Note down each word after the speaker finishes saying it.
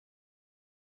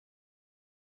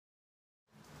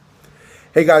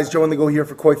Hey guys, Joe on the go here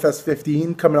for KOIFEST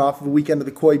 15, coming off of a weekend of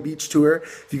the Koi Beach Tour.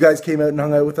 If you guys came out and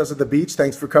hung out with us at the beach,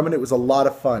 thanks for coming. It was a lot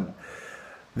of fun.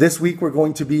 This week we're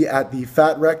going to be at the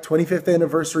Fat Wreck 25th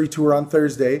Anniversary Tour on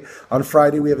Thursday. On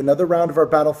Friday we have another round of our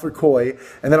Battle for Koi,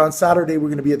 and then on Saturday we're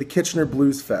going to be at the Kitchener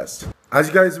Bluesfest. As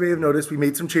you guys may have noticed, we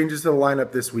made some changes to the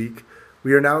lineup this week.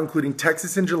 We are now including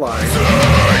Texas in July,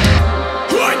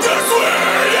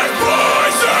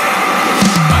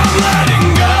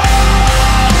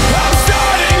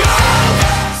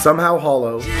 Somehow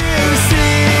Hollow,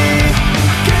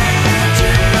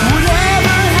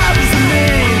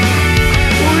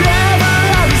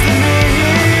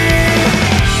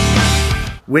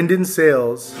 Wind and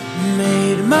Sails,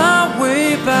 made my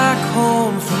way back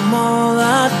home from all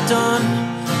I'd done.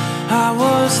 I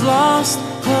was lost,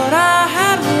 but I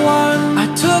had won. I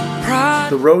took pride.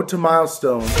 The Road to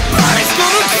Milestone,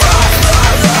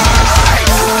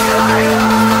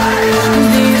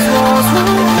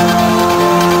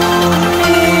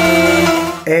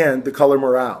 and The Color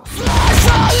Morale.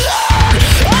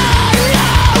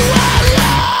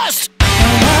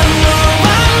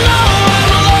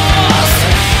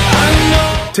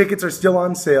 Tickets are still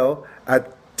on sale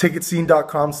at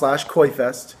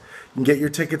ticketscene.com/KOIFEST. You can get your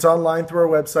tickets online through our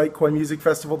website,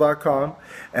 koimusicfestival.com,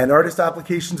 and artist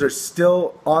applications are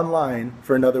still online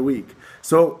for another week.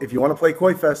 So if you want to play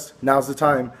KOIFEST, now's the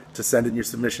time to send in your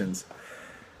submissions.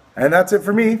 And that's it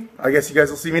for me. I guess you guys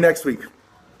will see me next week.